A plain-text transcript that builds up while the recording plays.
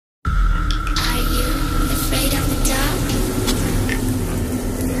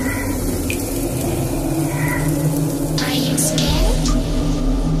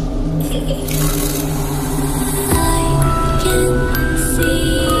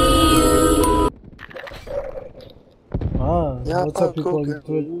What's up, people on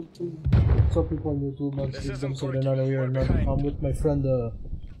Twitch? What's up, people on YouTube? Man, it's them Saturday Night here, and I'm with my friend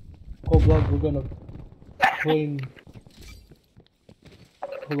Coldblood. We're gonna play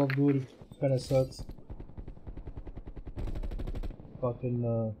Call of Duty. Kinda sucks. Fucking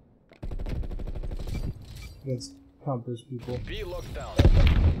against campers people. Be locked down.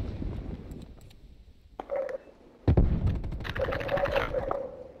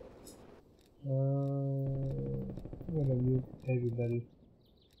 I'm gonna mute everybody.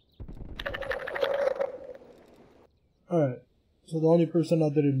 Alright, so the only person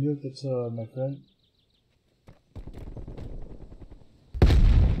out there in mute is my friend.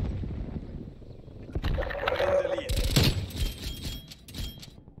 We're in the lead.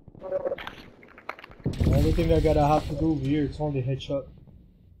 The only thing I gotta have to do here is only headshot.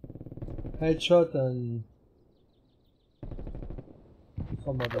 Headshot and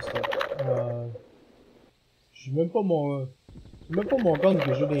some other stuff. J'ai même pas mon gun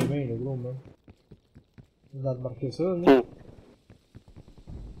que j'ai dans les mains, le gros, man. Vous avez remarqué ça, là?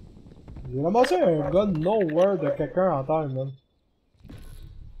 J'ai ramassé un gun nowhere de quelqu'un en terre, man.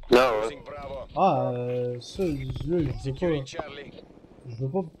 Non, ouais. Losing Bravo. Ah, ça, je Securing Charlie. veux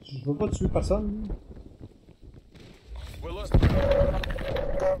pas tuer personne. We lost Bravo.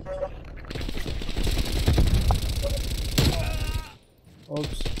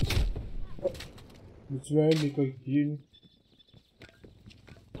 Oups. Je vais tuer un de mes coéquipiers, là.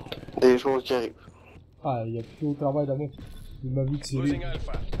 Des choses qui arrivent. Ah, il a plus au travail de moi. Il m'a vu tirer. Losing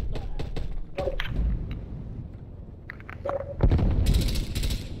Alpha.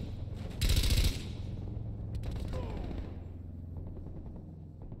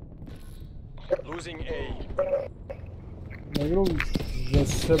 Losing A. Mais gros, je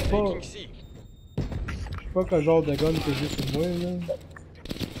sais pas. Taking C. Je sais pas quel genre de gun que j'ai sur moi, là.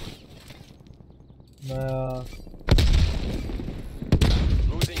 Mais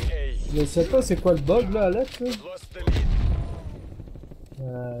Losing A. je sais pas c'est quoi le bug là, Alex, là. Lost the lead.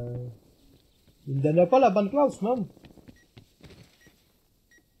 Il me donnait pas la bonne classe, man.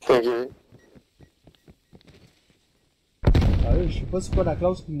 Ok. Ah oui, je sais pas c'est quoi la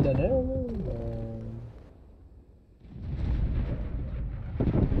classe qu'il me donnait, là.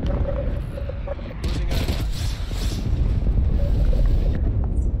 Losing Alpha.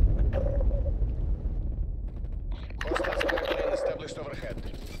 Hostile pipeline established overhead.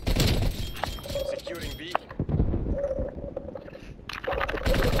 Securing B.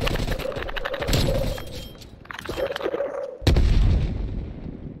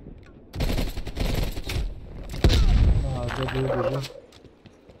 Ah, déjà.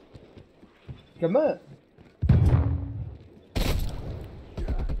 Comment?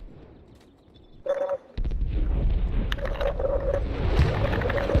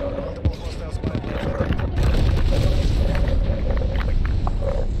 Multiple hostiles pipeline.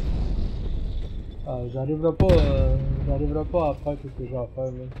 Ah, j'arriverai pas à faire ce que j'ai à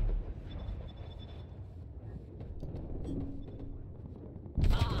faire, là.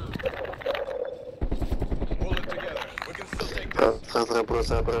 Pull it together. We can still take this. Ça sera pas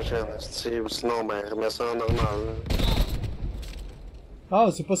ça la prochaine. Ou sinon, ben, remets ça en normal. Là. Ah,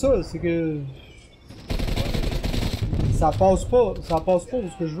 c'est pas ça, c'est que... ça passe pas où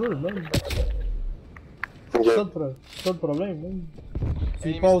ce que je veux, man. Ok. C'est ça le problème, man.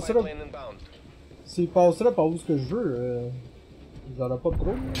 S'il Enemy passerait, pipeline inbound. par où ce que je veux, ils en ont pas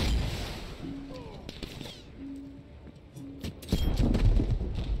trop.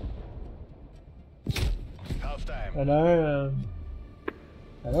 Half time. Il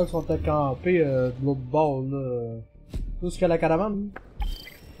y en a qui sont campés de l'autre bord, là. Où est-ce qu'il y a la caravane?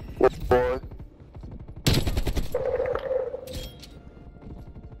 Ouais.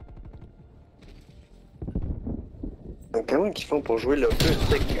 Donc, comment ils font pour jouer le plus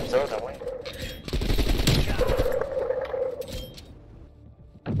avec les heures, à moins?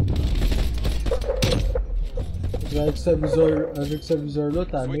 Avec ce viseur-là,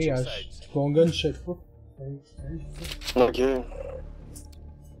 t'as mis à ton gun, je sais pas. Ok. Je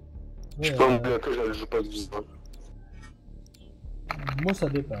Ouais, suis pas me bloquer, je le joue pas de viseur. moi, ça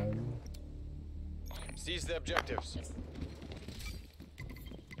dépend. Seize the objectives.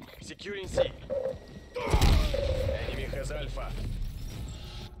 Securing C. Enemy has Alpha.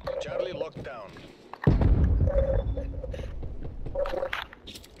 Charlie locked down.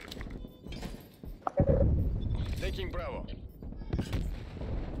 Taking Bravo.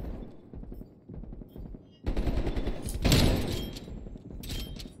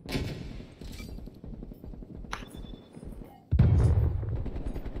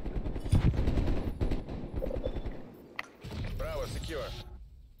 Bravo secure.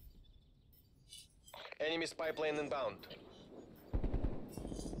 Enemy's pipeline inbound.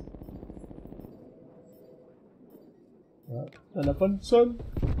 Ouais. Elle a pas une seule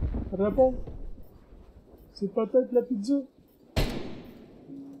réponse. C'est peut-être la pizza.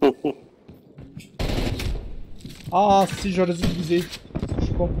 Ah, si j'aurais dû le viser. Je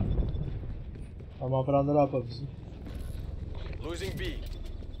suis con. On m'en prendra pas viser. Losing B.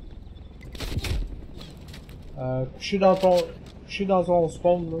 Couché dans ton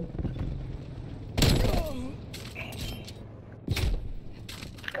spawn là.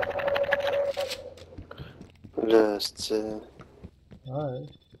 Là, c'est. Ouais.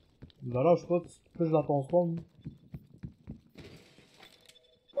 Là, je sais pas, tu te couches dans ton spawn.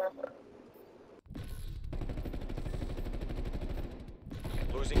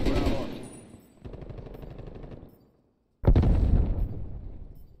 Losing Bravo.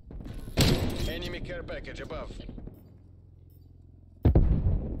 Enemy care package above.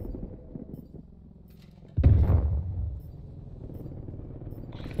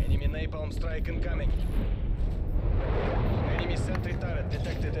 Enemy napalm strike incoming. Enemy sentry turret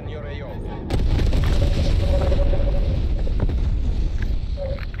detected in your AO.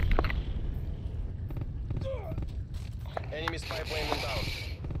 Enemy spy plane inbound.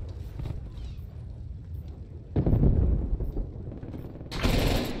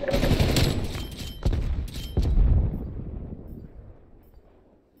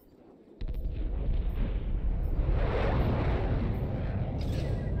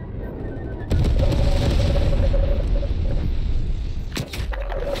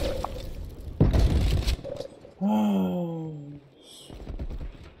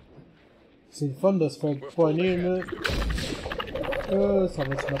 C'est le fun de se faire poigner là. Ça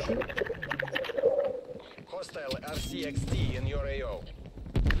va-tu marcher? Hostile RCXT in your AO.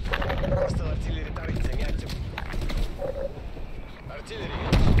 Hostile artillery targeting active. Artillery.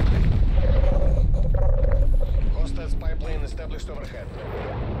 Hostile spy plane established overhead.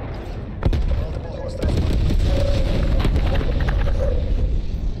 Multiple hostile spy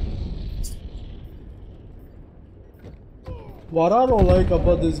What I don't like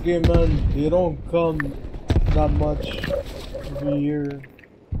about this game, man, they don't come that much every year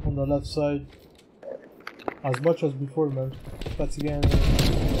on the left side. As much as before, man. Fatigant.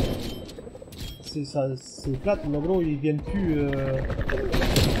 C'est plate, mais gros, ils viennent plus.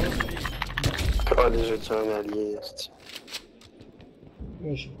 Ah, les jeux de sur un allié, c'est.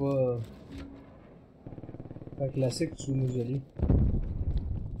 Ouais, je sais pas. Un classique, tu nous alliés.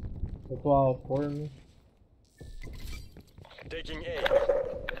 C'est pas hardcore, mais. taking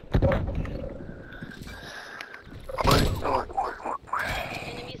A.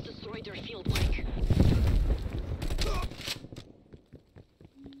 Enemies destroyed their field mic.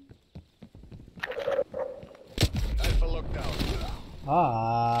 Alpha lockdown.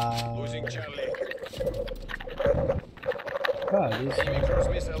 Ah. Losing Charlie. Calice. Enemy cruise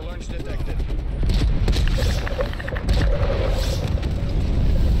missile launch detected.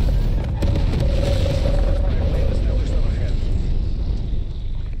 Plane established overhead.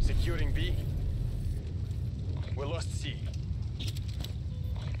 Securing B. We lost C.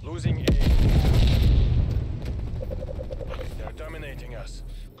 Losing A. They're dominating us.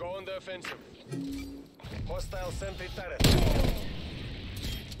 Go on the offensive. Hostile sentry turret.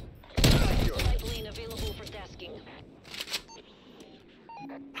 Secure. Light lane available for tasking.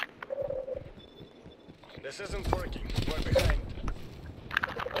 This isn't working. We're behind.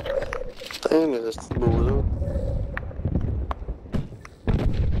 Putain, mais c'est beau là.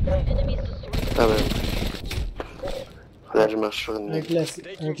 Enemies destroyed. Ah ben. Là, je marche sur une Un ligne. classique,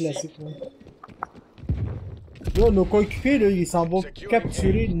 ouais. Là, nos coéquipiers, là, ils s'en vont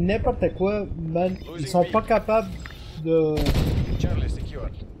capturer n'importe quoi, man. Ils sont pas capables de, Charlie secure.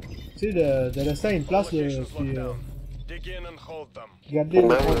 tu sais, de rester à une place, là, Locations puis locked down. Dig in and hold them. garder le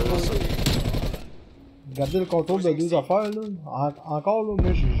Ouais, contrôle. Garder le contrôle de deux affaires, là. Encore, là,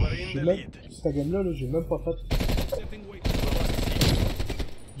 moi, j'ai même, cette game-là, là, j'ai même pas fait,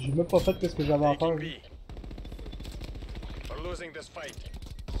 qu'est-ce que j'avais à faire. Taking B. We're losing this fight.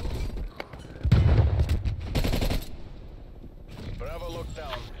 Bravo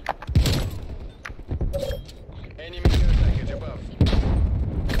lockdown. Enemy care package above.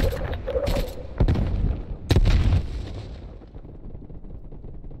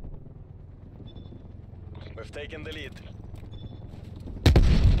 We've taken the lead.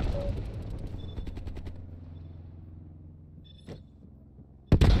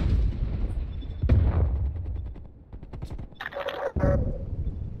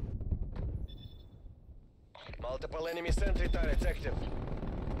 Multiple enemy sentry turrets active.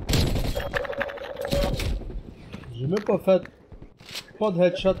 J'ai même pas fait, pas de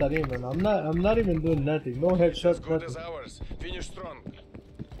headshot à rien, man. I'm not even doing nothing. No headshot, As good nothing. as ours. Finish strong.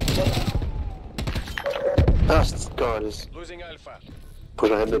 Ah, c'est calice. Losing Alpha. Faut que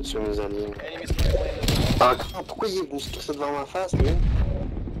j'arrête de tuer mes alliés. Enemy spy plane is Ah, pourquoi il est venu se crisser devant ma face, lui?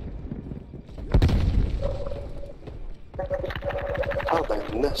 Ah, ben,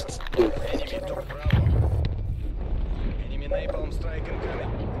 nest. enemy took Bravo. Enemy napalm strike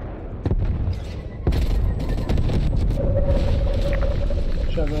incoming.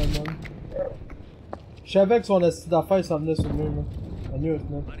 Je savais, man. Je savais que son astuce d'affaires s'en venait sur lui, man. I knew it,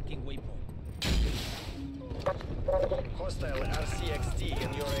 man. Hostile RCXT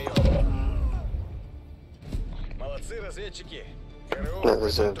in your AO. Молодцы, разведчики. ГРУ,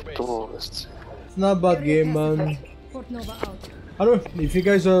 return to base. It's not a bad game, man. Port Nova out. I don't know, if you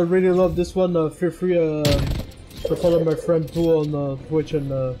guys really love this one, feel free to follow my friend Pooh on Twitch and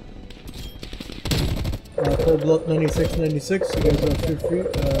Blood9696. You guys feel free.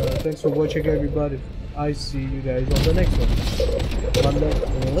 Thanks for watching, everybody. I see you guys on the next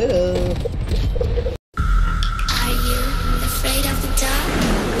one. Later.